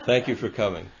Thank you for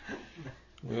coming.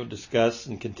 We'll discuss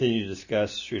and continue to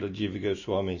discuss Srila Jiva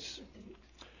Goswami's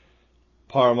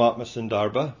Paramatma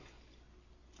Sandarbha.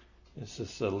 This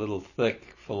is a little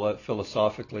thick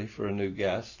philosophically for a new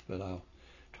guest, but I'll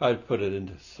try to put it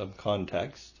into some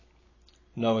context,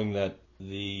 knowing that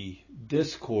the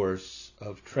discourse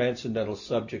of transcendental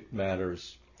subject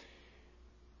matters,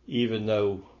 even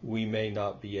though we may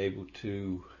not be able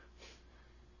to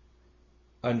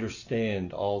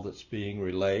understand all that's being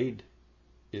relayed,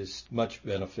 is much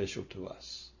beneficial to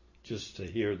us just to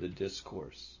hear the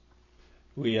discourse.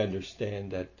 We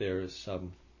understand that there is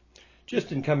some,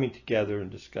 just in coming together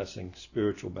and discussing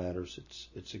spiritual matters,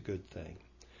 it's a good thing.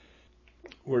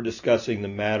 We're discussing the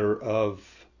matter of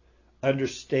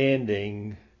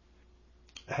understanding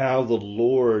how the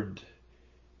Lord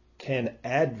can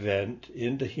advent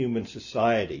into human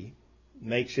society,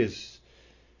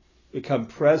 become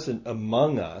present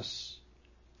among us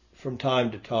from time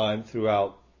to time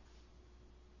throughout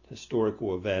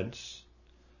historical events,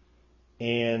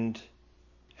 and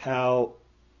how,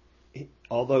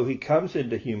 although he comes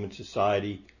into human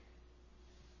society,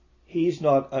 he's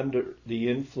not under the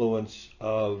influence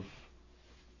of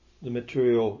the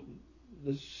material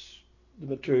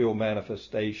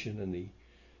manifestation and the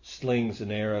slings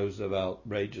and arrows of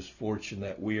outrageous fortune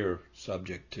that we're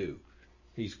subject to.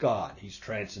 He's God. He's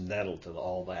transcendental to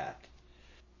all that.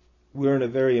 We're in a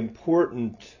very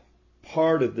important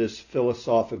part of this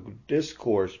philosophical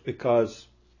discourse because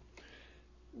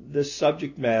this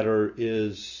subject matter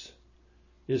is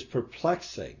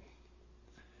perplexing,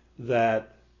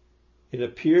 that it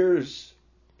appears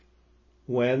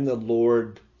when the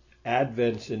Lord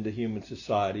advents into human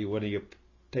society, when he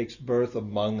takes birth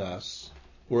among us,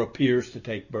 or appears to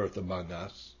take birth among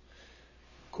us.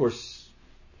 Of course,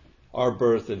 our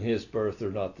birth and his birth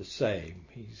are not the same.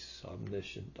 He's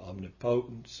omniscient,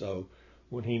 omnipotent. So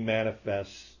when he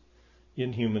manifests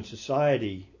in human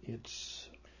society, it's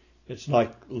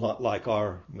not like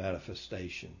our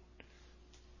manifestation.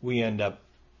 We end up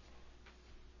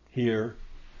here.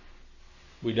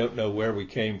 We don't know where we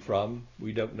came from.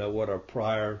 We don't know what our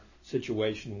prior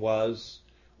situation was,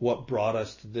 what brought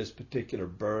us to this particular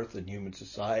birth in human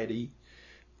society,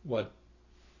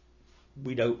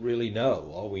 we don't really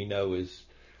know. All we know is,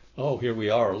 here we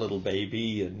are, a little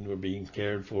baby, and we're being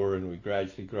cared for, and we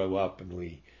gradually grow up, and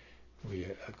we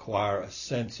acquire a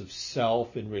sense of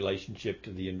self in relationship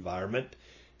to the environment.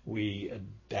 We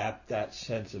adapt that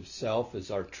sense of self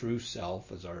as our true self,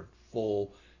 as our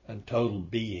full and total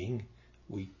being.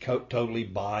 We totally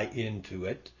buy into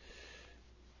it,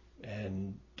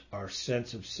 and our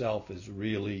sense of self is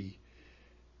really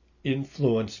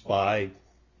influenced by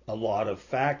a lot of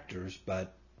factors,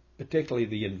 but particularly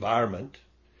the environment.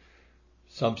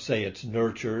 Some say it's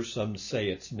nurture, some say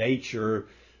it's nature.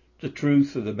 The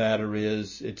truth of the matter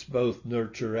is it's both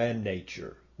nurture and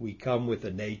nature. We come with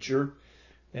a nature,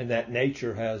 and that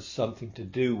nature has something to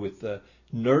do with the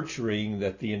nurturing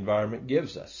that the environment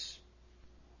gives us.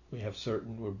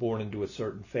 We're born into a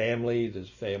certain family. This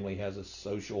family has a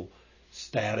social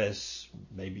status,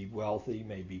 maybe wealthy,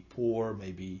 maybe poor,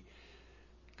 maybe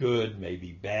good,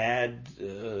 maybe bad,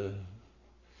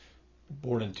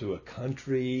 born into a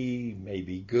country,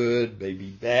 maybe good, maybe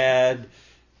bad,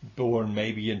 born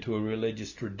maybe into a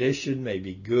religious tradition,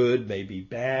 maybe good, maybe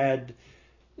bad,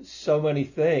 so many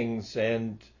things.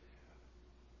 And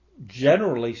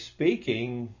generally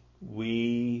speaking,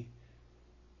 we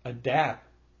adapt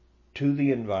to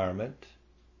the environment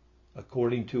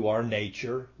according to our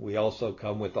nature. We also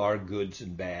come with our goods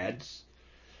and bads.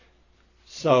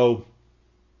 So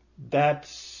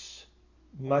that's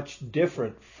much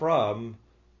different from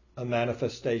a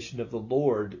manifestation of the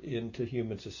Lord into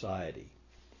human society.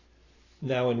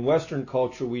 Now, in Western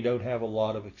culture, we don't have a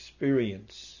lot of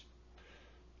experience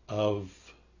of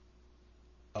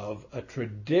a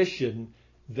tradition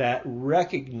that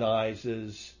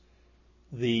recognizes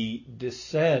the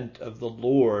descent of the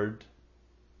Lord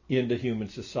into human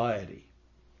society.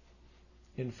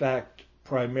 In fact,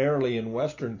 primarily in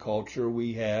Western culture,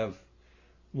 we have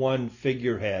one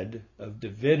figurehead of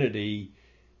divinity,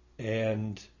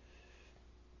 and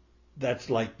that's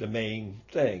like the main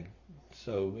thing.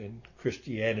 So in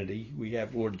Christianity, we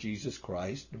have Lord Jesus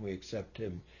Christ, and we accept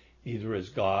him either as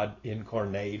God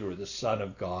incarnate or the Son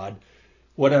of God,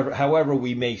 however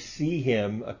we may see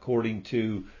him according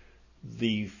to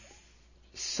the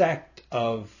sect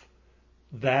of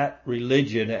that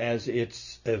religion as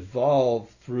it's evolved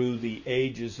through the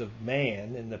ages of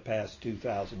man in the past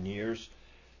 2,000 years.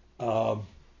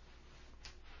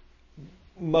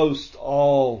 Most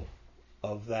all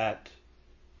of that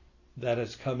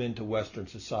has come into Western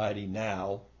society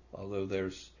now, although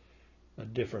there's a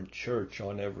different church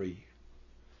on every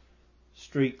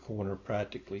street corner,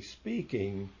 practically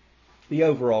speaking, the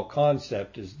overall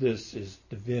concept is this is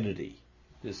divinity.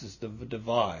 This is the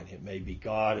divine. It may be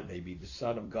God, it may be the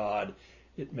Son of God,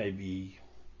 it may be,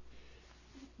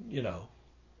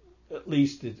 at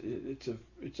least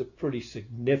it's a pretty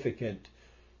significant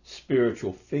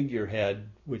spiritual figurehead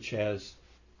which has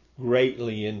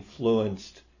greatly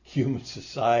influenced human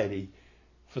society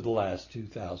for the last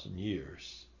 2,000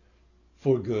 years,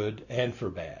 for good and for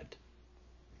bad.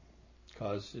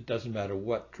 Because it doesn't matter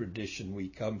what tradition we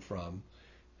come from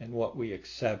and what we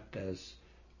accept as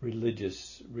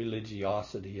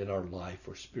religiosity in our life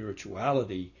or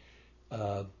spirituality,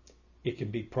 it can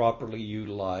be properly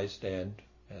utilized, and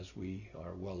as we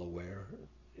are well aware,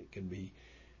 it can be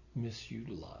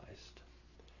misutilized.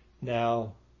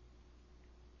 Now,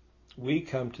 we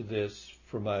come to this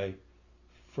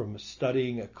from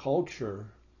studying a culture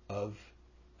of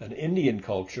an Indian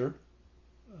culture,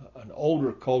 an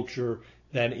older culture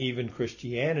than even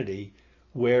Christianity,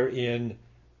 wherein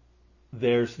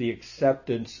there's the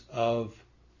acceptance of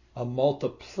a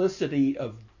multiplicity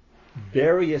of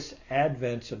various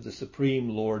advents of the Supreme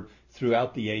Lord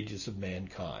throughout the ages of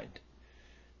mankind.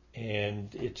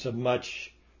 And it's a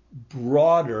much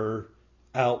broader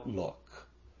outlook.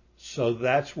 So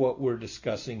that's what we're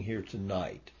discussing here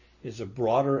tonight, is a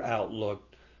broader outlook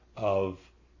of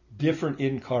different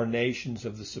incarnations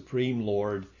of the Supreme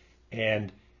Lord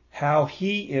and how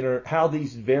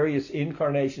these various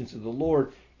incarnations of the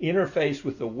Lord interface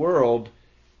with the world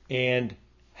and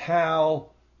how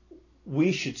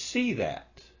we should see that.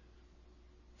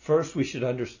 First, we should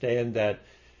understand that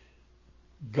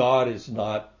God is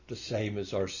not the same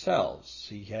as ourselves.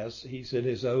 He's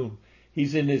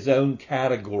in his own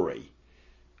category.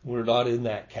 We're not in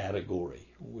that category.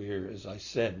 We're, as I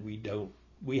said, we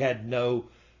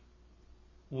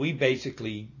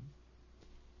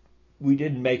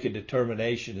didn't make a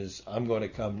determination as I'm going to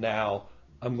come now,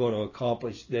 I'm going to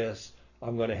accomplish this,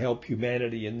 I'm going to help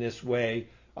humanity in this way,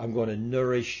 I'm going to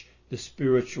nourish the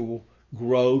spiritual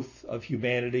growth of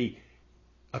humanity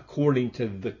according to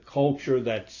the culture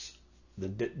that's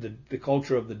the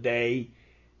culture of the day.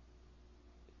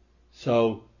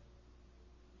 So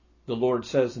the Lord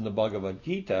says in the Bhagavad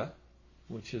Gita,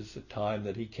 which is the time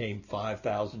that he came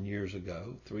 5,000 years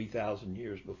ago, 3,000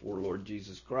 years before Lord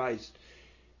Jesus Christ,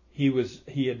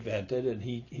 he invented and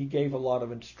he gave a lot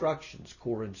of instructions,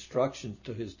 core instructions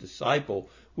to his disciple,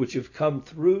 which have come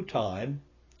through time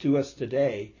to us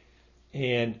today.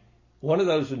 And one of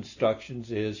those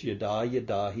instructions is yada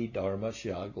yadahi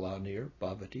dharmasya glanir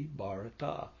bhavati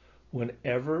bharata.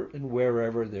 Whenever and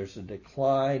wherever there's a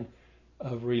decline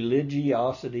of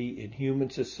religiosity in human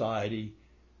society,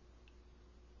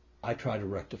 I try to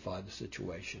rectify the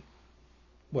situation.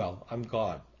 Well, I'm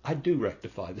God. I do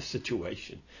rectify the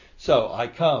situation. So I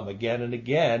come again and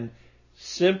again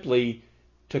simply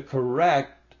to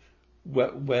correct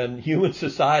when human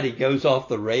society goes off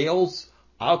the rails.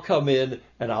 I'll come in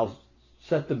and I'll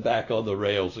set them back on the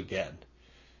rails again.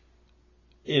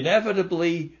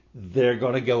 Inevitably, they're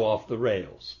going to go off the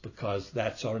rails because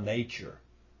that's our nature.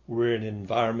 We're in an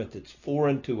environment that's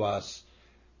foreign to us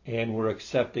and we're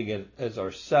accepting it as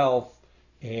ourself,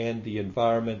 and the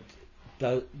environment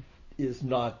is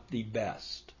not the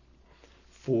best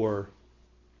for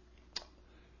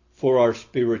our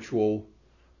spiritual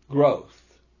growth.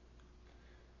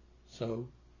 So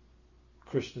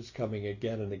Krishna's coming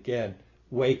again and again.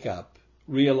 Wake up.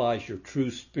 Realize your true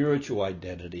spiritual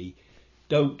identity.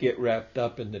 Don't get wrapped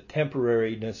up in the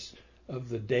temporariness of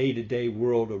the day-to-day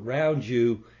world around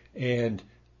you, and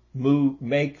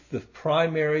make the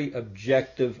primary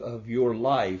objective of your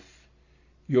life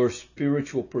your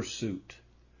spiritual pursuit,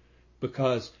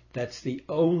 because that's the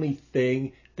only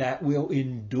thing that will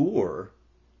endure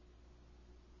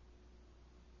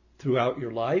throughout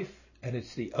your life, and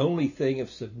it's the only thing of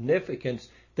significance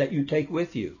that you take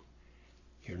with you.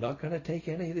 You're not going to take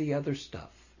any of the other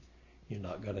stuff. You're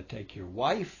not going to take your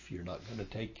wife. You're not going to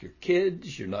take your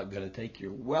kids. You're not going to take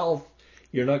your wealth.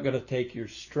 You're not going to take your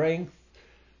strength.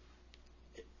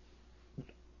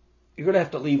 You're going to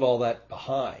have to leave all that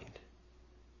behind.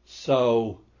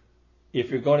 So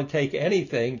if you're going to take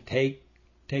anything,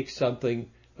 take something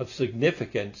of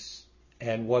significance,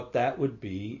 and what that would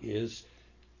be is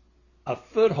a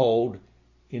foothold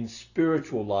in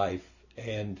spiritual life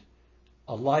and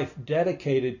a life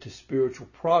dedicated to spiritual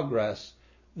progress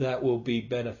that will be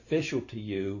beneficial to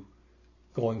you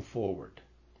going forward.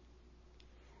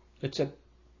 It's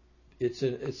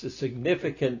a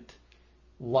significant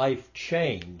life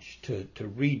change to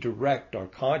redirect our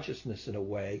consciousness in a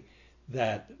way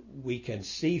that we can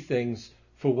see things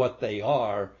for what they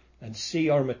are and see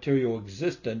our material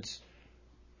existence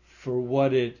for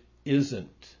what it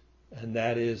isn't. And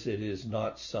that is, it is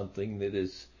not something that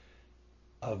is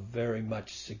of very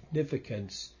much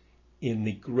significance in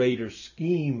the greater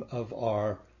scheme of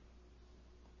our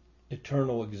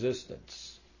eternal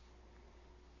existence.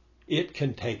 It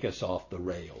can take us off the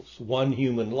rails. One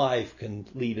human life can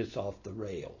lead us off the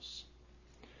rails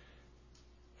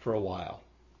for a while.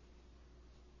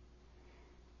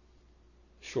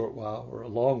 A short while or a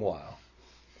long while.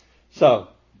 So,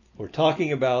 we're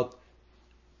talking about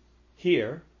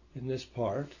here, in this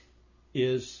part,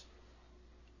 is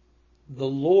the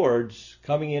Lord's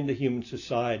coming into human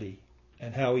society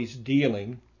and how he's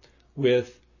dealing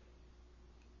with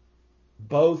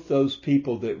both those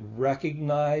people that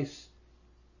recognize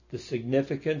the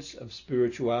significance of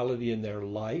spirituality in their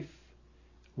life,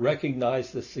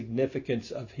 recognize the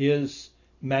significance of his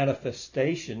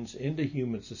manifestations into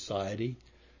human society,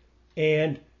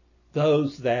 and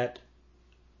those that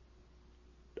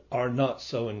are not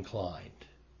so inclined.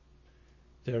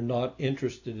 They're not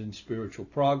interested in spiritual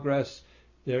progress.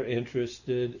 They're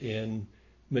interested in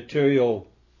material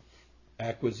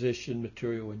acquisition,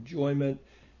 material enjoyment,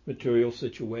 material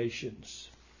situations.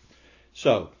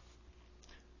 So,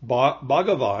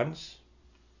 Bhagavan's,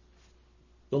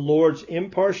 the Lord's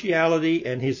impartiality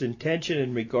and his intention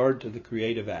in regard to the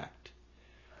creative act.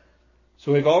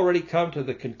 So we've already come to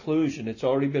the conclusion, it's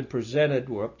already been presented,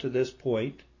 we're up to this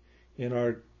point in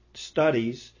our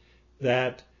studies,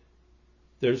 that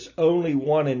there's only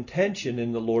one intention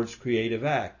in the Lord's creative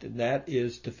act, and that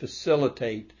is to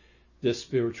facilitate this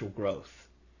spiritual growth.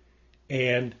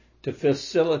 And to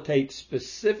facilitate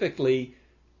specifically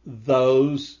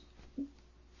those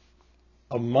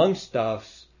amongst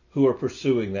us who are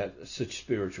pursuing that such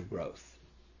spiritual growth.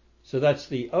 So that's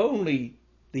the only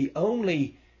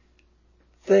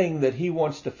thing that he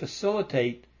wants to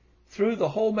facilitate through the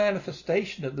whole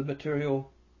manifestation of the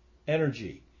material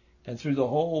energy and through the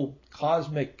whole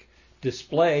cosmic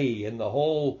display and the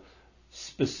whole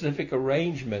specific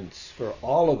arrangements for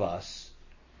all of us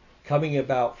coming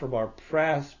about from our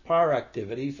prior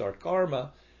activities, our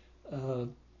karma.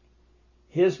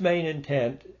 His main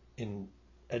intent in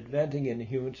adventing in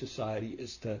human society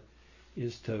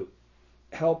is to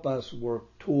help us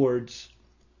work towards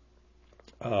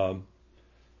a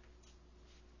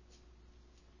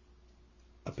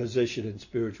position in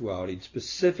spirituality,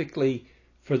 specifically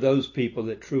for those people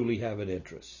that truly have an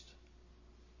interest,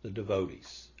 the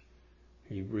devotees.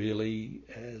 He really,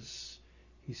 as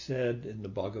he said in the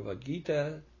Bhagavad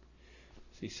Gita,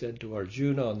 as he said to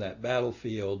Arjuna on that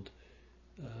battlefield,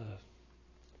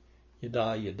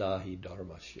 Yada yada hi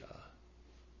dharmasya.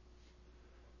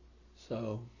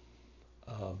 So,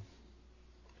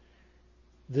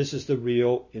 this is the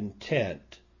real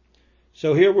intent.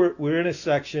 So here we're in a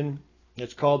section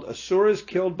that's called Asuras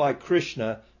Killed by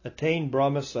Krishna Attain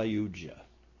Brahma Sayuja.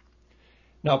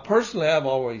 Now, personally, I've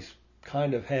always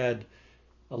kind of had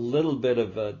a little bit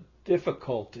of a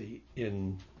difficulty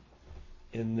in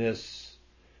this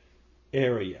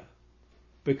area,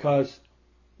 because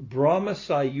Brahma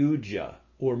Sayuja,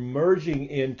 or merging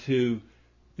into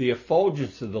the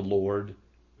effulgence of the Lord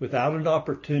without an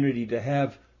opportunity to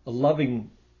have a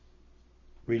loving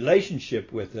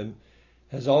relationship with him,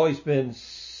 has always been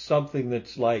something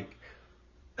that's like,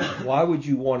 why would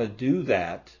you want to do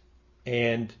that?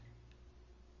 And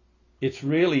it's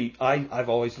really, I've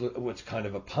always, it's kind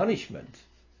of a punishment.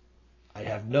 I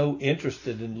have no interest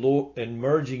in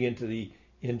merging into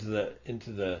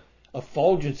the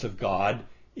effulgence of God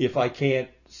if I can't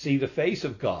see the face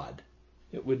of God.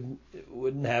 It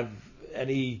wouldn't have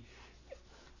any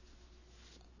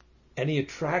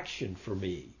attraction for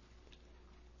me.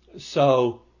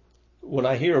 So when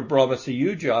I hear of Brahma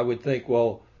Sayuja, I would think,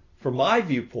 well, from my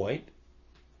viewpoint,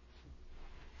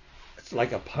 it's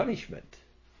like a punishment.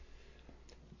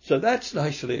 So that's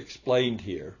nicely explained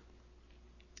here.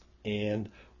 And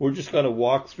we're just going to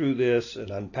walk through this and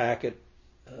unpack it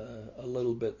a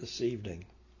little bit this evening.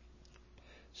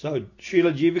 So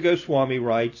Srila Jiva Goswami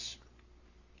writes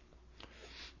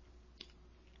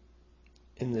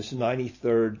in this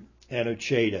 93rd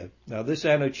Anucheta. Now this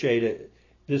Anucheta,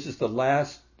 this is the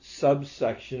last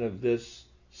subsection of this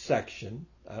section,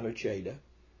 Anucheta.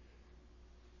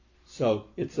 So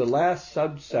it's the last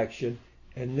subsection,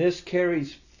 and this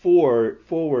carries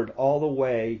forward all the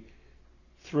way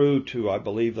through to, I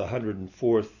believe, the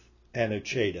 104th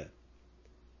Anucheta.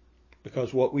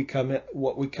 Because what we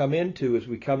come into is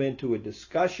we come into a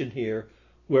discussion here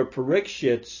where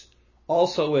Parikshit's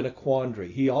also in a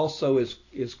quandary. He also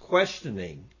is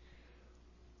questioning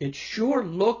it sure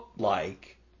looked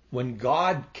like when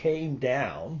God came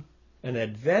down and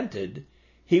advented,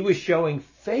 he was showing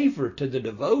favor to the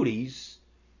devotees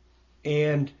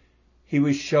and he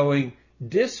was showing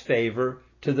disfavor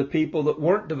to the people that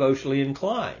weren't devotionally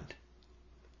inclined.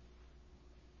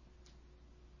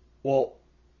 Well,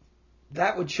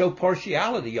 that would show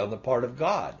partiality on the part of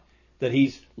God, that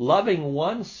he's loving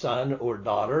one son or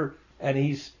daughter and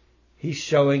he's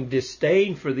showing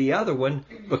disdain for the other one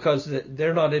because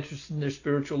they're not interested in their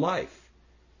spiritual life.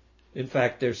 In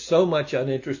fact, they're so much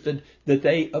uninterested that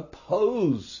they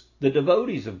oppose the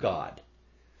devotees of God.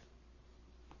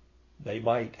 They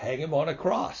might hang him on a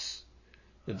cross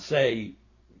and say,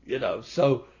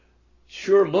 so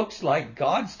sure looks like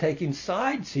God's taking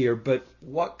sides here, but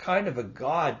what kind of a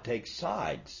God takes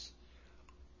sides?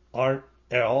 Aren't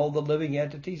all the living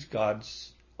entities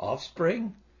God's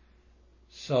offspring?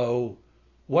 So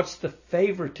what's the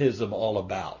favoritism all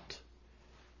about?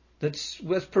 That's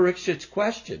Parikshit's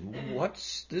question.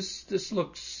 What's this? This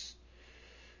looks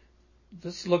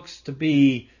to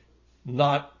be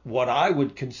not what I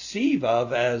would conceive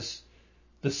of as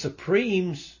the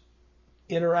Supreme's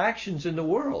interactions in the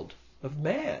world of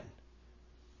man.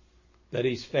 That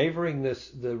he's favoring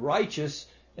the righteous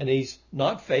and he's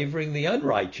not favoring the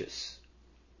unrighteous.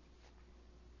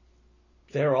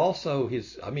 They're also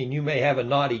you may have a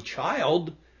naughty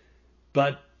child,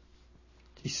 but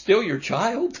he's still your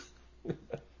child,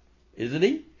 isn't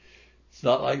he? It's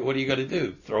not like, what are you going to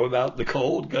do? Throw him out in the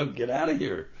cold? Go get out of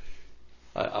here.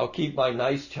 I'll keep my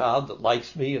nice child that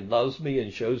likes me and loves me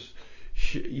and shows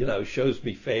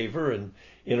me favor and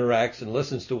interacts and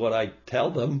listens to what I tell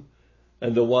them.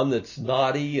 And the one that's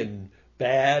naughty and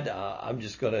bad, I'm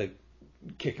just going to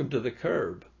kick him to the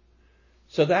curb.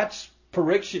 So that's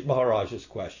Parikshit Maharaj's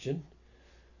question.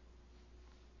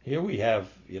 Here we're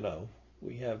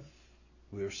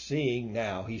seeing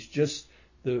now, he's just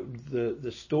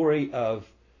the story of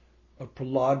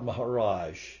Prahlad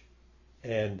Maharaj,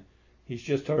 and he's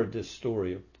just heard this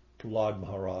story of Prahlad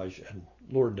Maharaj and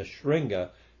Lord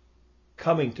Nrsimha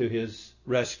coming to his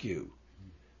rescue.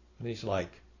 And he's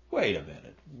like, wait a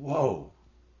minute, whoa,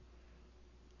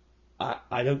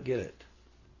 I don't get it.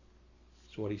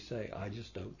 That's what he's saying, I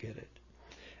just don't get it.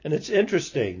 And it's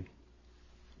interesting.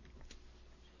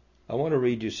 I want to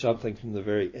read you something from the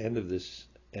very end of this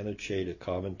Anucheta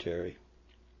commentary.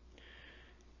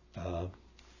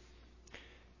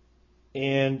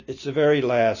 And it's the very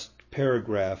last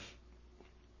paragraph.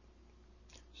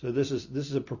 So this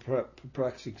is a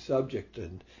perplexing subject,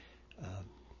 and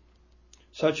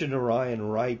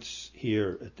Satyanarayan writes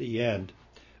here at the end,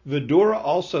 Vidura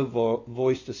also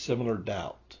voiced a similar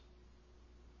doubt.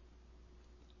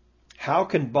 How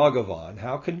can Bhagavan,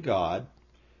 how can God,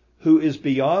 who is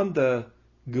beyond the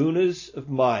gunas of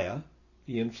Maya,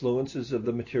 the influences of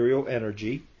the material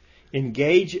energy,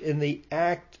 engage in the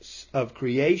acts of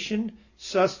creation,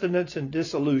 sustenance, and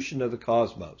dissolution of the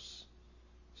cosmos?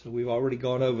 So we've already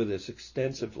gone over this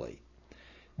extensively.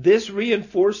 This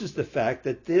reinforces the fact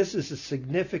that this is a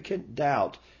significant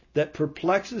doubt that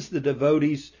perplexes the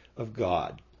devotees of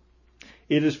God.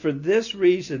 It is for this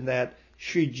reason that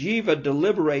Sri Jiva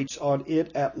deliberates on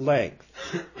it at length.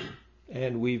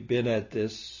 And we've been at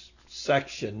this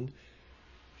section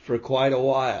for quite a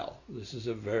while. This is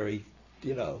a very,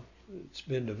 it's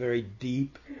been a very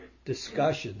deep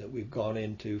discussion that we've gone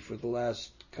into for the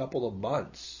last couple of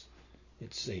months,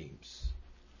 it seems.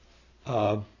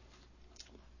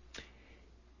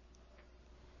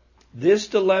 This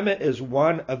dilemma is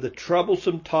one of the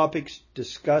troublesome topics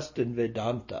discussed in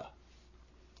Vedanta.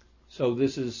 So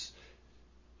this is,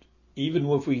 even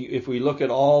if we look at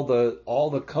all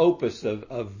the corpus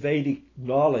of Vedic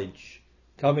knowledge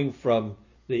coming from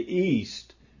the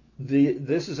East,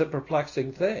 this is a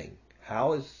perplexing thing.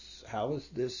 How's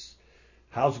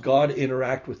God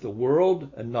interact with the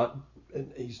world and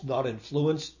he's not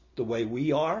influenced the way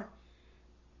we are?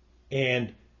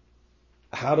 And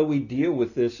how do we deal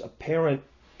with this apparent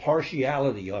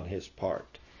partiality on his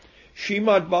part?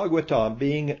 Srimad Bhagavatam,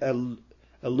 being an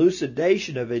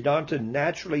elucidation of Vedanta,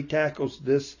 naturally tackles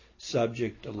this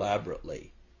subject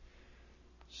elaborately.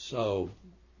 So,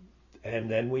 and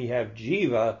then we have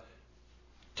Jiva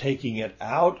taking it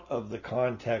out of the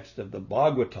context of the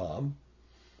Bhagavatam,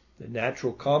 the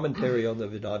natural commentary on the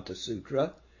Vedanta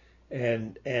Sutra,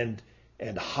 and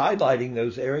highlighting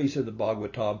those areas of the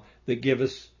Bhagavatam that give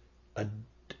us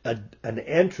an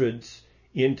entrance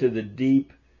into the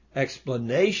deep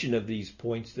explanation of these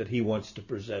points that he wants to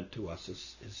present to us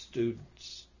as his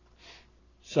students.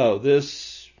 So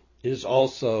this is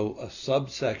also a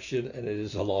subsection, and it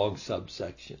is a long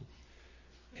subsection.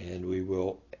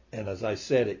 And as I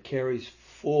said, it carries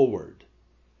forward.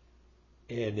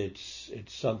 And it's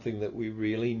something that we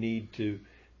really need to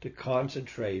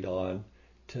concentrate on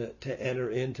to enter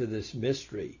into this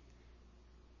mystery.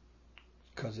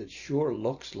 Because it sure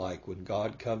looks like when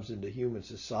God comes into human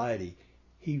society,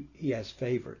 he has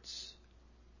favorites.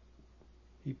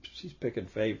 He's picking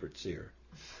favorites here.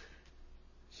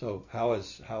 So how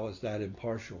is that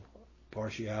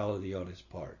partiality on his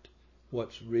part?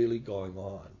 What's really going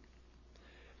on?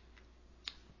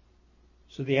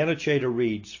 So the annotator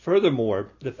reads, furthermore,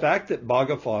 the fact that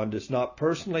Bhagavan does not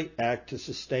personally act to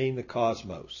sustain the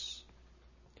cosmos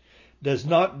does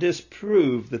not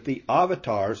disprove that the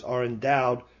avatars are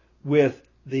endowed with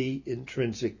the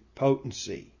intrinsic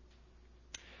potency.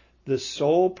 The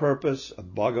sole purpose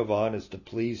of Bhagavan is to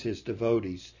please his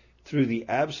devotees through the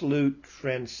absolute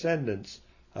transcendence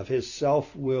of his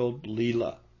self-willed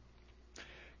Leela.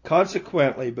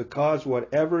 Consequently, because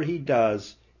whatever he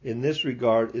does in this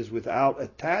regard is without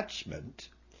attachment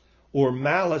or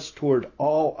malice toward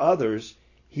all others,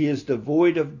 he is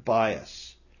devoid of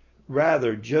bias.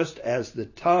 Rather, just as the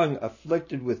tongue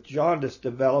afflicted with jaundice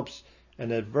develops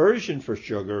an aversion for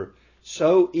sugar,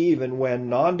 so even when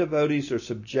non-devotees are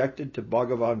subjected to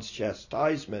Bhagavan's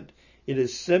chastisement, it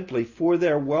is simply for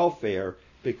their welfare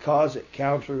because it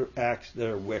counteracts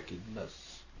their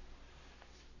wickedness.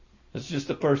 That's just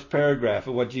the first paragraph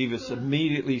of what Jiva is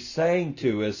immediately saying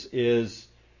to us is,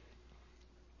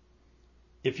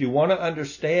 if you want to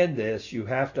understand this, you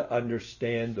have to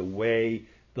understand the way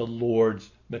the Lord's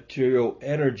material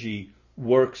energy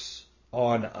works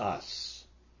on us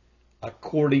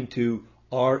according to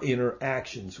our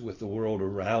interactions with the world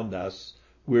around us.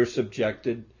 We're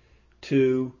subjected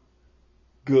to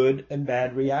good and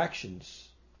bad reactions,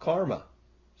 karma.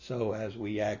 So as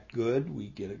we act good, we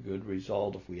get a good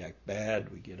result. If we act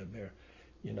bad, we get a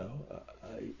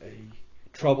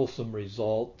troublesome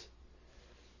result.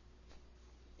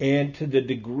 And to the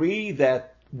degree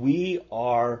that we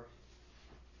are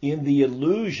in the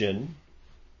illusion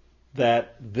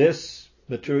that this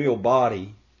material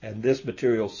body and this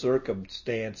material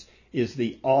circumstance is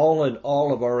the all in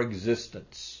all of our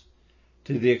existence,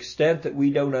 to the extent that we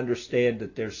don't understand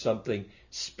that there's something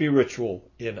spiritual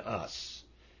in us,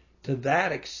 to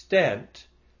that extent,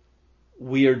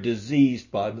 we are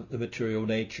diseased by the material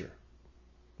nature.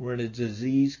 We're in a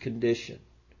disease condition.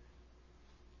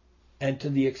 And to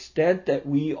the extent that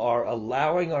we are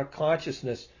allowing our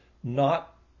consciousness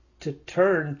not to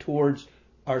turn towards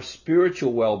our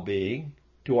spiritual well-being,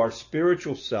 to our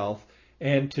spiritual self,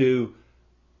 and to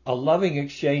a loving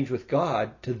exchange with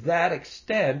God, to that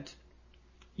extent,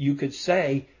 you could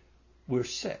say we're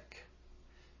sick.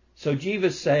 So Jiva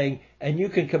is saying, and you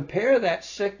can compare that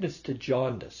sickness to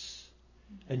jaundice.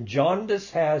 And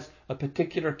jaundice has a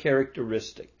particular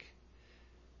characteristic.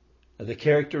 The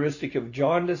characteristic of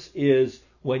jaundice is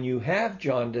when you have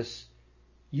jaundice,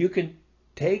 you can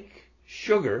take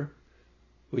sugar,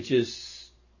 which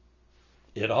is,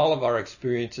 in all of our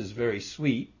experiences, very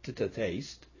sweet to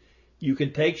taste. You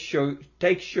can take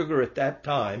sugar at that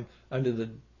time under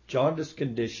the jaundice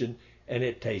condition, and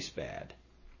it tastes bad.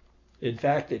 In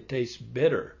fact, it tastes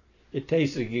bitter. It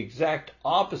tastes the exact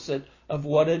opposite of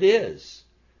what it is.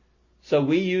 So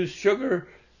we use sugar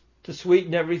to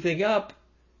sweeten everything up,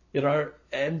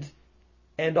 and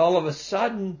all of a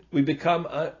sudden we become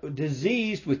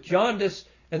diseased with jaundice,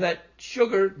 and that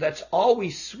sugar that's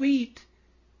always sweet,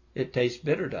 it tastes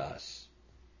bitter to us.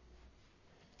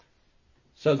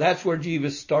 So that's where Jiva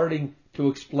is starting to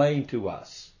explain to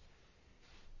us.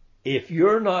 If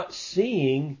you're not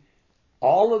seeing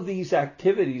all of these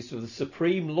activities of the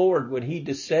Supreme Lord when he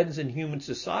descends in human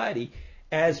society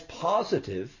as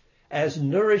positive, as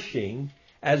nourishing,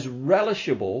 as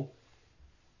relishable,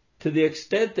 to the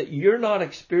extent that you're not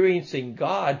experiencing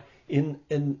God in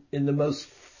the most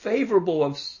favorable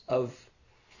of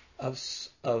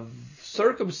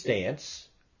circumstance,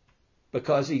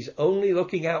 because he's only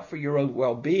looking out for your own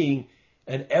well-being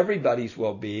and everybody's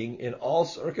well-being in all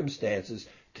circumstances,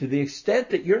 to the extent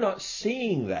that you're not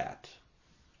seeing that,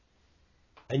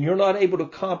 and you're not able to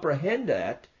comprehend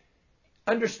that,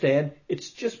 understand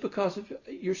it's just because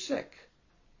you're sick.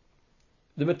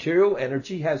 The material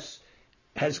energy has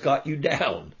got you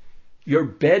down. You're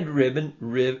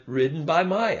bedridden by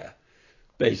Maya,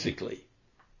 basically.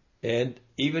 And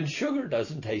even sugar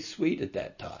doesn't taste sweet at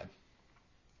that time.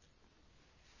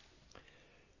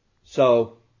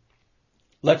 So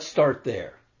let's start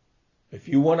there. If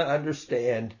you want to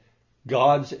understand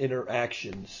God's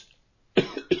interactions,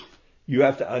 you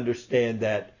have to understand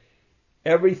that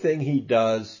everything he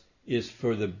does is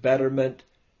for the betterment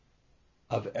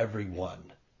of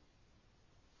everyone,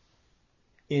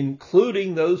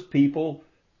 including those people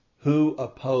who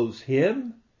oppose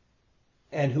him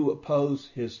and who oppose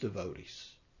his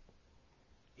devotees.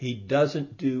 He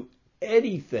doesn't do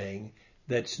anything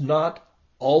that's not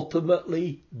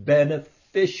ultimately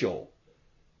beneficial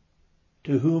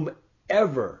to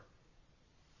whomever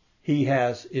he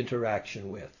has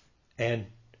interaction with. And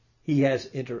he has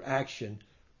interaction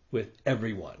with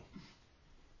everyone.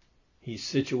 He's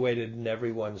situated in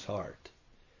everyone's heart.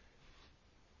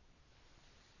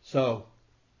 So,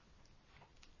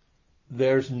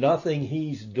 there's nothing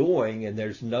he's doing and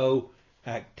there's no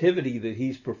activity that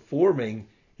he's performing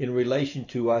in relation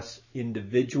to us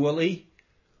individually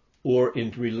or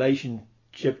in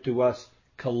relationship to us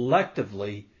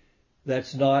collectively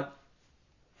that's not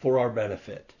for our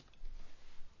benefit.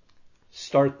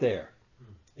 Start there.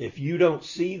 If you don't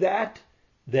see that,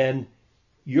 then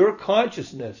your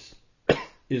consciousness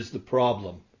is the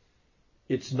problem.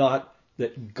 It's not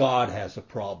that God has a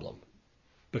problem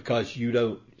because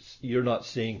you're not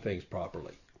seeing things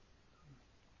properly.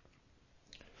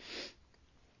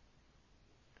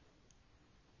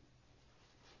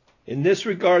 In this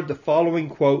regard, the following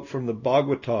quote from the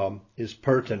Bhagavatam is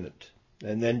pertinent.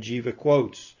 And then Jiva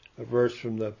quotes a verse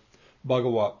from the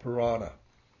Bhagavat Purana.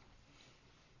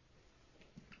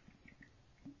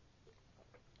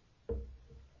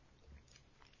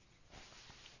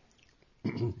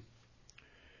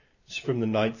 It's from the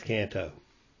 9th canto.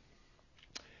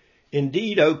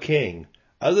 Indeed, O king,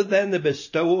 other than the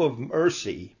bestowal of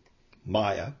mercy,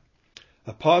 Maya,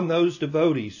 upon those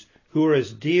devotees who are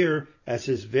as dear as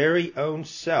his very own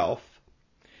self,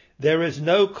 there is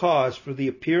no cause for the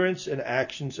appearance and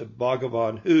actions of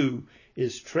Bhagavan, who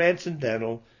is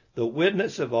transcendental, the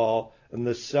witness of all, and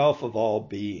the self of all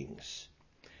beings.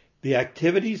 The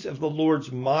activities of the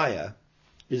Lord's Maya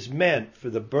is meant for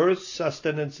the birth,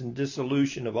 sustenance, and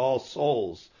dissolution of all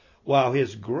souls, while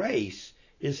his grace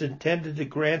is intended to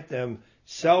grant them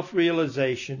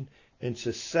self-realization and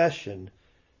cessation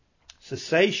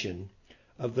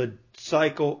of the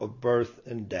cycle of birth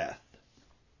and death.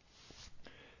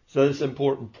 So this is an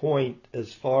important point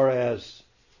as far as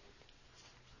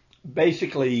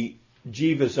basically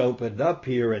Jiva's opened up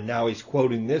here and now he's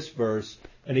quoting this verse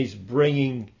and he's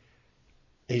bringing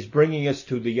us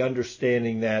to the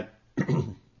understanding that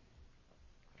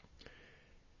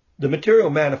the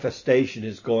material manifestation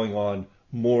is going on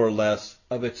more or less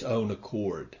of its own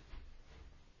accord.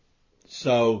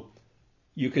 So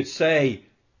you could say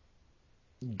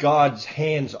God's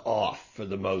hands off for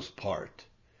the most part.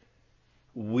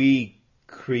 We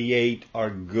create our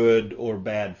good or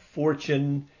bad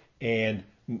fortune, and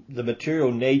the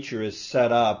material nature is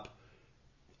set up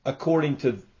according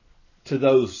to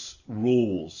those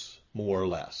rules, more or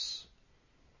less.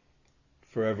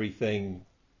 For everything,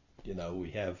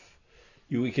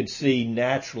 we can see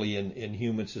naturally in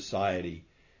human society,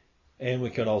 and we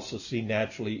can also see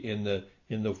naturally in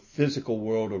the physical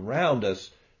world around us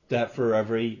that for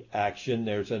every action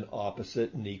there's an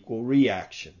opposite and equal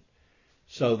reaction.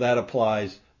 So that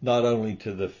applies not only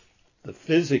to the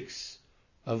physics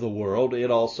of the world,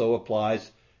 it also applies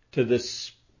to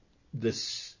this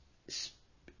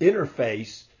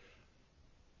interface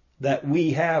that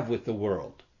we have with the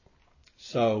world.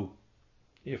 So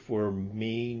if we're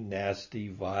mean, nasty,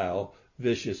 vile,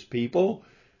 vicious people,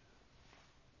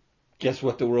 guess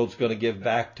what the world's going to give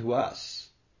back to us?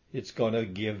 It's going to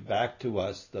give back to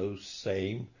us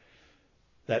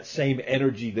that same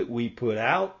energy that we put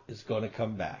out is going to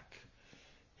come back.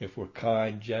 If we're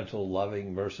kind, gentle,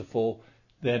 loving, merciful,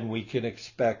 then we can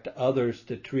expect others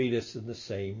to treat us in the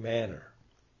same manner.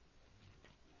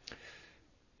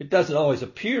 It doesn't always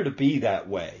appear to be that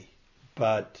way,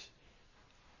 but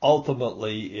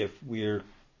ultimately, if we're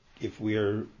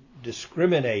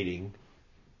discriminating,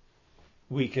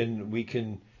 we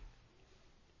can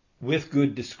with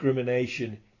good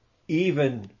discrimination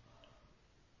even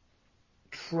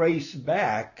trace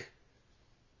back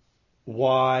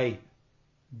why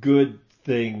good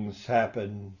things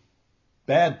happen,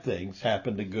 bad things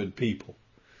happen to good people,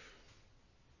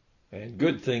 and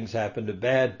good things happen to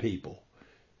bad people.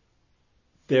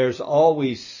 There's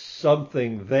always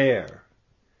something there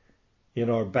in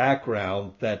our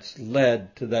background that's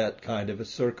led to that kind of a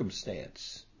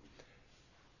circumstance.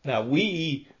 Now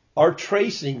our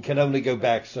tracing can only go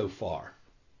back so far.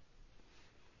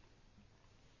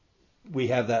 We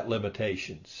have that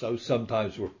limitation. So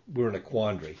sometimes we're in a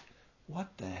quandary.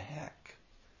 What the heck?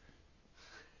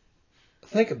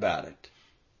 Think about it.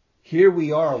 Here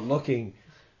we are looking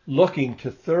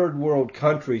to third world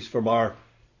countries from our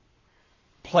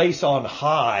place on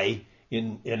high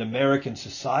in American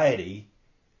society,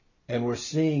 and we're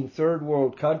seeing third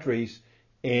world countries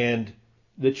and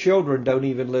the children don't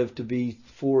even live to be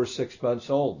 4 or 6 months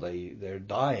old. They're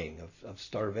dying of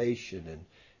starvation and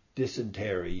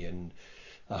dysentery and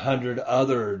 100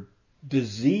 other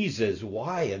diseases.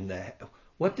 Why in that?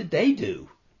 What did they do?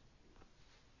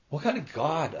 What kind of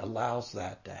God allows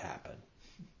that to happen?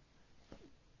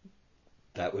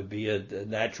 That would be a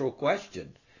natural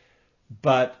question.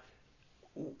 But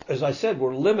as I said,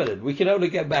 we're limited. We can only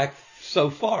get back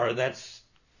so far, and that's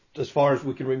as far as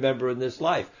we can remember in this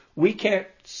life. We can't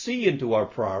see into our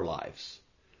prior lives.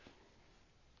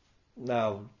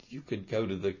 Now, you could go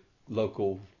to the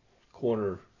local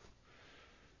corner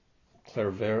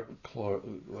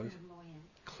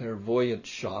clairvoyant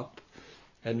shop,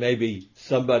 and maybe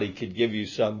somebody could give you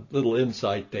some little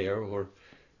insight there, or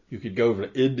you could go over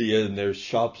to India and there's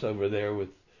shops over there with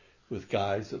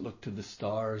guys that look to the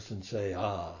stars and say,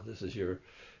 this is your,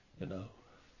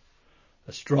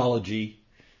 astrology.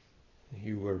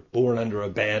 You were born under a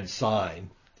bad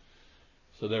sign,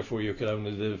 so therefore you can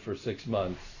only live for 6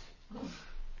 months.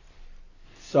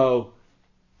 So,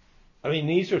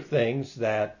 these are things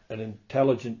that an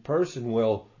intelligent person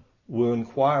will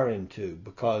inquire into,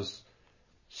 because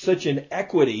such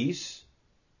inequities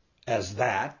as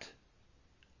that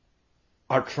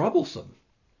are troublesome.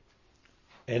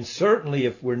 And certainly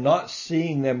if we're not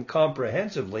seeing them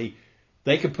comprehensively,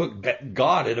 they can put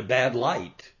God in a bad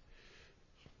light.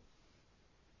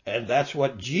 And that's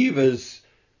what Jiva's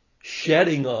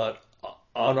shedding on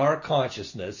our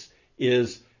consciousness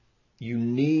is. You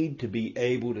need to be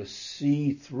able to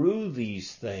see through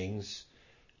these things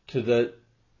to the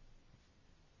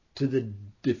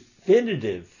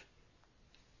definitive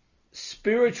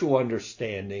spiritual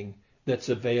understanding that's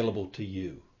available to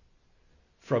you.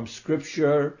 From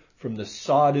Scripture, from the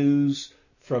sadhus,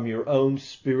 from your own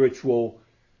spiritual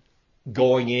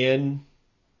going in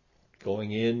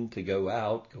to go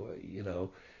out,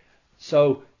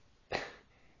 So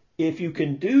if you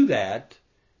can do that,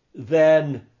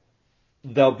 then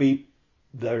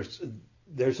there's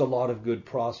a lot of good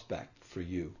prospect for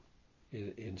you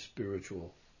in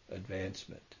spiritual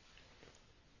advancement.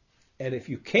 And if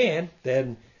you can't,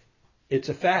 then it's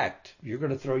a fact. You're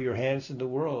going to throw your hands in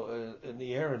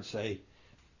the air and say,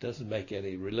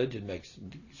 religion makes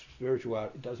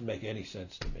spirituality, it doesn't make any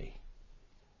sense to me.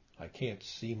 I can't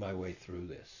see my way through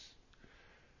this.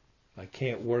 I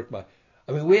can't work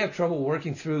we have trouble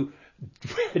working through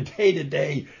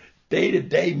day-to-day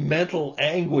mental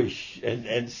anguish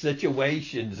and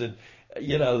situations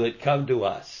that come to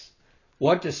us.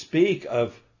 What to speak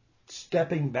of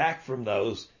stepping back from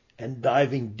those and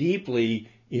diving deeply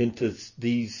into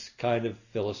these kind of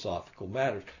philosophical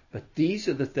matters. But these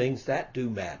are the things that do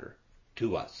matter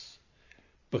to us.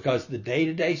 Because the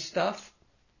day-to-day stuff,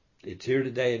 it's here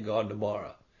today and gone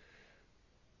tomorrow.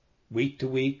 Week to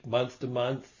week, month to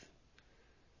month,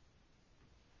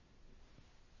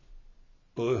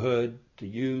 boyhood to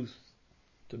youth,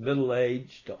 to middle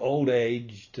age, to old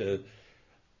age, to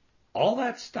all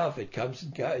that stuff, it comes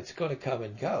and goes. It's going to come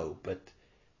and go, but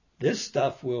this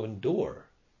stuff will endure.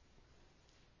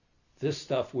 This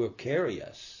stuff will carry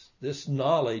us. This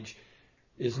knowledge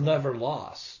is never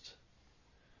lost.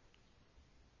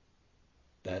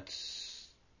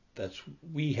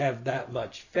 We have that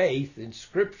much faith in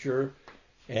Scripture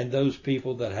and those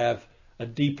people that have a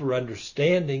deeper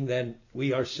understanding than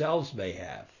we ourselves may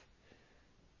have.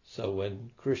 So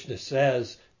when Krishna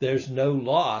says there's no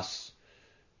loss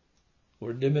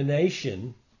or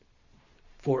diminution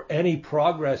for any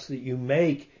progress that you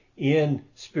make in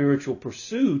spiritual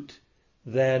pursuit,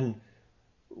 then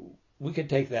we can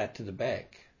take that to the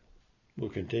bank. We'll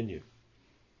continue.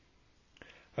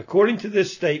 According to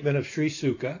this statement of Sri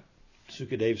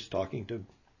Sukadeva's talking to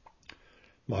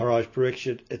Maharaj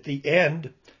Parikshit, at the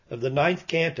end of the 9th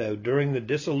canto, during the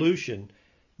dissolution,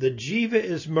 the jiva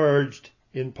is merged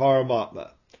in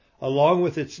Paramatma, along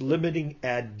with its limiting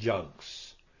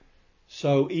adjuncts.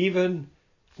 So even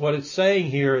what it's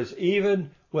saying here is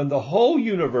even when the whole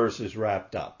universe is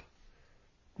wrapped up.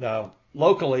 Now,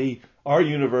 locally, our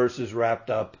universe is wrapped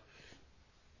up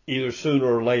either sooner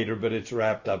or later, but it's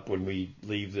wrapped up when we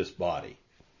leave this body.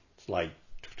 It's like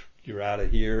you're out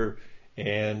of here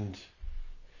and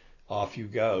off you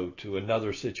go to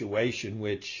another situation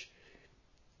which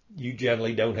you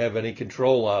generally don't have any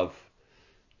control of.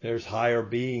 There's higher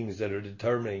beings that are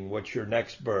determining what's your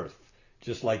next birth,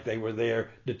 just like they were there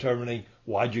determining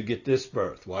why'd you get this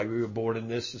birth, why were you born in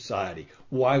this society,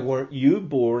 why weren't you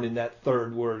born in that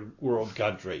third world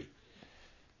country,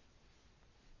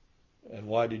 and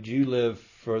why did you live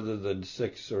further than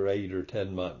 6 or 8 or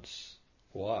 10 months?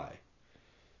 Why?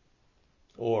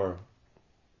 Or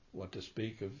what to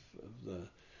speak of the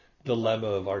dilemma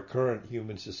of our current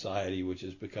human society, which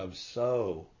has become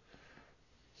so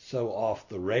off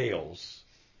the rails.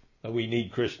 And we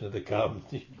need Krishna to come,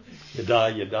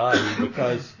 yada,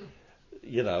 because,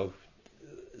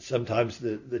 sometimes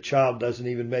the child doesn't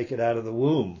even make it out of the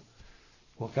womb.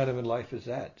 What kind of a life is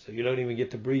that? So you don't even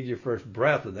get to breathe your first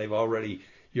breath, and they've already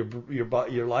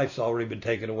your life's already been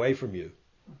taken away from you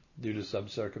due to some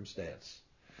circumstance.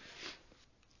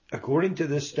 According to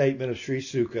this statement of Sri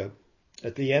Sukha,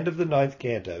 at the end of the 9th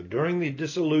canto, during the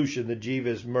dissolution, the jiva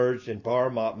is merged in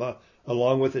Paramatma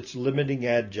along with its limiting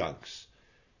adjuncts.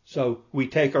 So we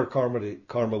take our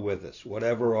karma with us,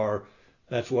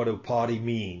 that's what upadi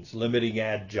means, limiting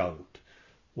adjunct.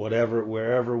 Wherever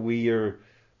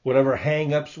whatever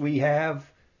hang-ups we have,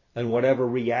 and whatever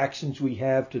reactions we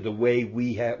have to the way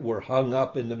we're hung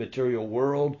up in the material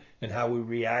world and how we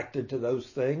reacted to those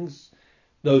things,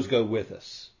 those go with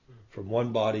us from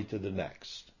one body to the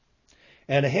next.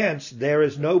 And hence, there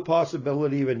is no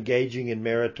possibility of engaging in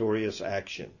meritorious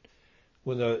action.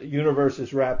 When the universe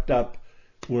is wrapped up,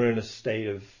 we're in a state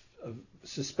of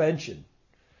suspension.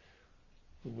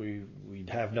 We'd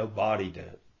have no body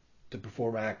to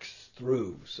perform acts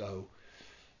through, so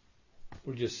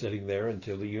we're just sitting there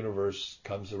until the universe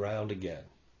comes around again.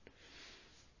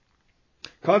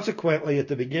 Consequently, at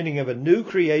the beginning of a new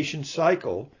creation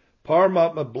cycle,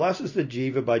 Paramatma blesses the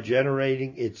jiva by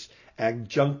generating its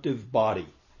adjunctive body.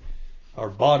 Our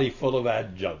body full of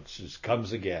adjuncts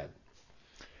comes again.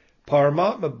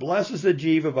 Paramatma blesses the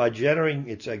jiva by generating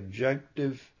its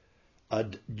adjunctive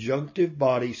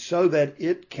body so that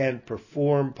it can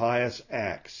perform pious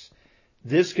acts.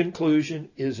 This conclusion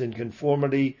is in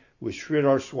conformity with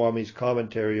Sridhar Swami's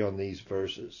commentary on these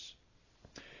verses.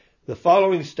 The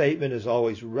following statement is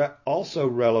also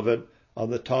relevant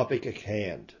on the topic at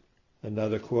hand.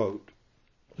 Another quote.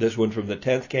 This one from the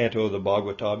 10th canto of the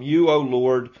Bhagavatam. You, O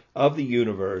Lord of the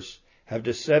universe, have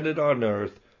descended on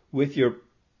earth with your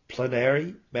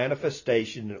plenary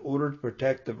manifestation in order to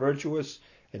protect the virtuous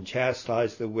and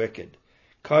chastise the wicked.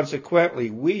 Consequently,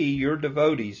 we, your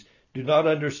devotees, do not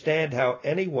understand how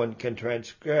anyone can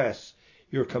transgress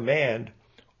your command,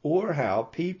 or how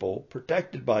people,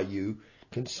 protected by you,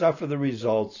 can suffer the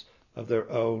results of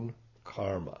their own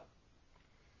karma.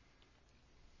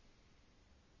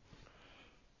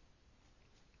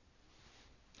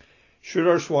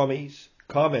 Sridhar Swami's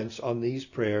comments on these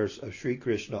prayers of Sri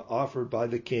Krishna offered by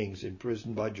the kings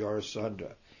imprisoned by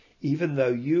Jarasandha. Even though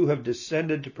you have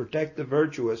descended to protect the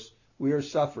virtuous, we are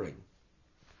suffering.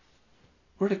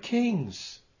 We're the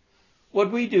kings.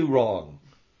 What'd we do wrong?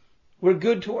 We're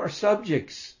good to our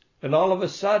subjects. And all of a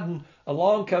sudden,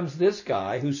 along comes this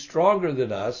guy who's stronger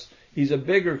than us. He's a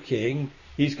bigger king.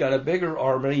 He's got a bigger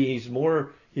army. He's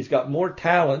got more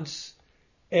talents.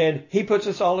 And he puts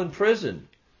us all in prison.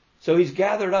 So he's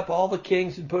gathered up all the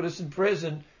kings and put us in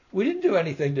prison. We didn't do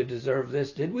anything to deserve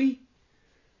this, did we?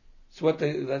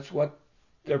 That's what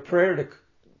their prayer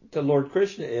to Lord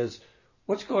Krishna is.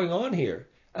 What's going on here?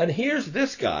 And here's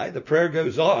this guy. The prayer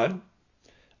goes on.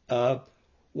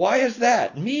 Why is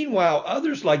that? Meanwhile,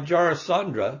 others like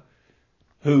Jarasandha,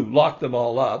 who locked them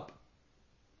all up,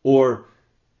 or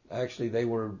actually they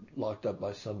were locked up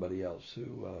by somebody else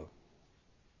who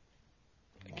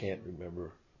I can't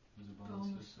remember.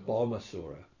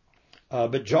 Balmasura.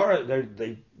 But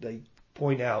they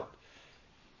point out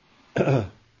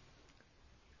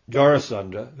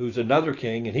Jarasandha, who's another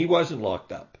king, and he wasn't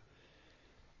locked up,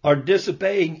 are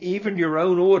disobeying even your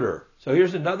own order. So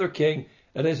here's another king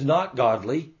that is not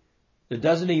godly, that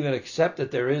doesn't even accept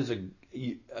that there is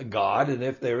a God, and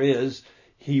if there is,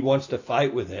 he wants to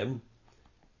fight with him.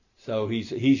 So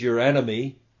he's your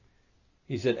enemy.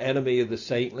 He's an enemy of the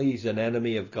saintly. He's an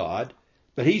enemy of God.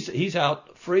 But he's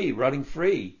out free, running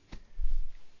free.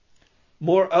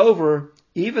 Moreover,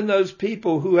 even those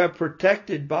people who are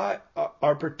protected by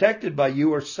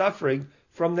you are suffering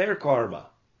from their karma.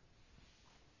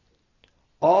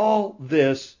 All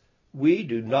this we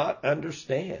do not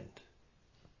understand.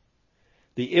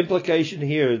 The implication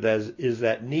here is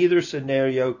that neither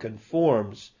scenario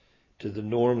conforms to the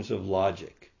norms of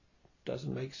logic.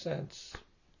 Doesn't make sense.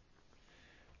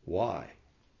 Why?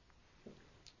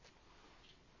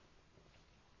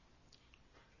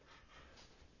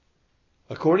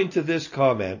 According to this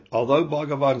comment, although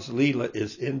Bhagavan's Leela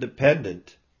is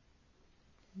independent,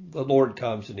 the Lord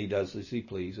comes and he does as he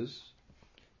pleases,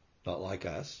 not like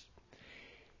us.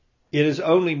 It is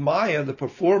only Maya, the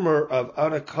performer of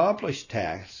unaccomplished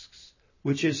tasks,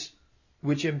 which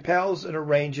impels and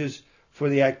arranges for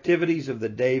the activities of the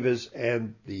Devas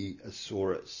and the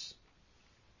Asuras.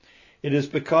 It is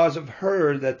because of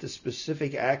her that the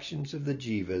specific actions of the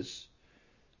Jivas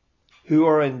who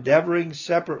are endeavoring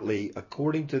separately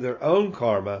according to their own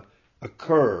karma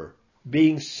occur,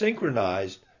 being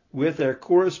synchronized with their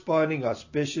corresponding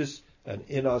auspicious and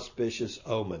inauspicious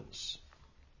omens.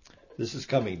 This is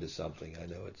coming to something. I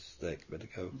know it's thick, but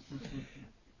go.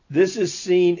 This is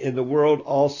seen in the world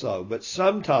also, but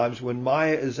sometimes when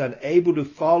Maya is unable to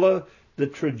follow the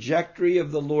trajectory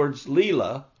of the Lord's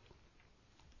Leela,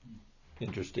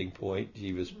 interesting point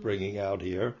Jiva's bringing out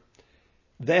here,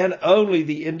 then only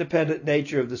the independent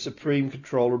nature of the Supreme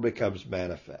Controller becomes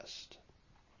manifest.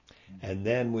 And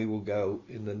then we will go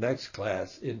in the next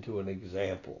class into an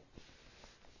example.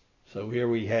 So here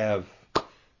we have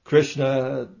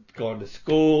Krishna gone to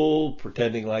school,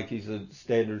 pretending like he's a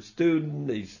standard student.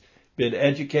 He's been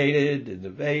educated in the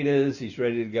Vedas. He's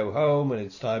ready to go home, and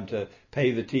it's time to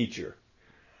pay the teacher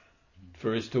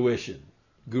for his tuition,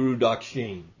 Guru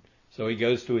Dakshin. So he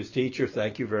goes to his teacher,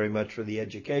 thank you very much for the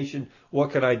education.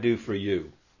 What can I do for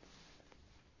you?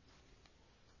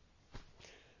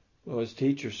 Well, his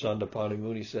teacher, Sandapani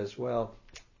Muni, says, well,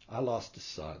 I lost a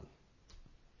son.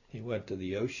 He went to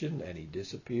the ocean and he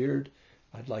disappeared.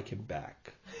 I'd like him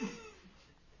back.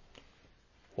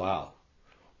 Wow.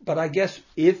 But I guess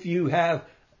if you have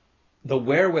the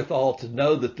wherewithal to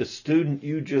know that the student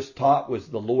you just taught was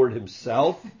the Lord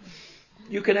himself,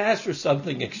 you can ask for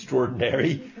something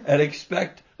extraordinary and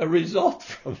expect a result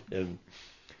from him.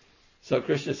 So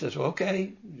Krishna says, well,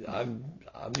 okay, I'm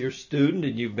your student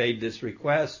and you've made this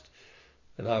request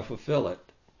and I'll fulfill it.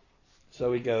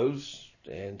 So he goes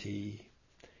and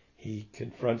he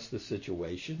confronts the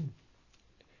situation.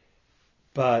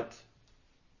 But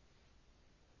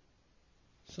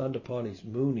Sandapani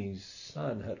Muni's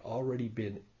son had already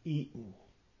been eaten,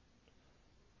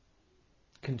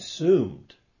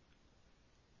 consumed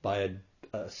by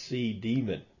a sea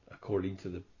demon, according to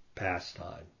the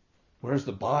pastime. Where's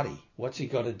the body? What's he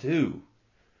going to do?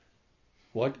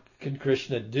 What can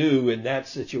Krishna do in that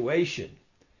situation?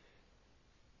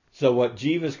 So what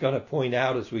Jiva's going to point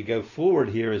out as we go forward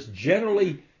here is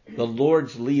generally the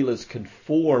Lord's Leelas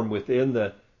conform within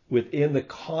the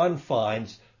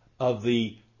confines of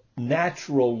the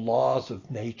natural laws of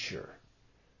nature.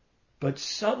 But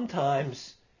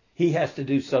sometimes he has to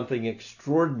do something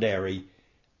extraordinary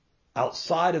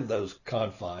outside of those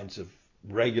confines of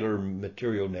regular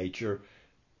material nature,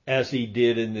 as he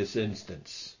did in this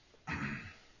instance.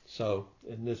 So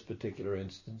in this particular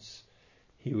instance,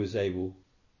 he was able,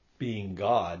 being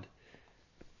God,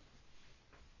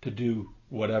 to do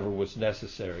whatever was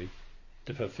necessary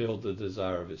to fulfill the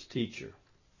desire of his teacher.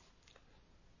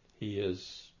 He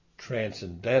is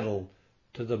transcendental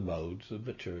to the modes of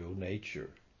material nature.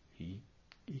 He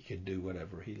can do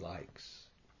whatever he likes.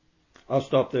 I'll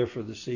stop there for this evening.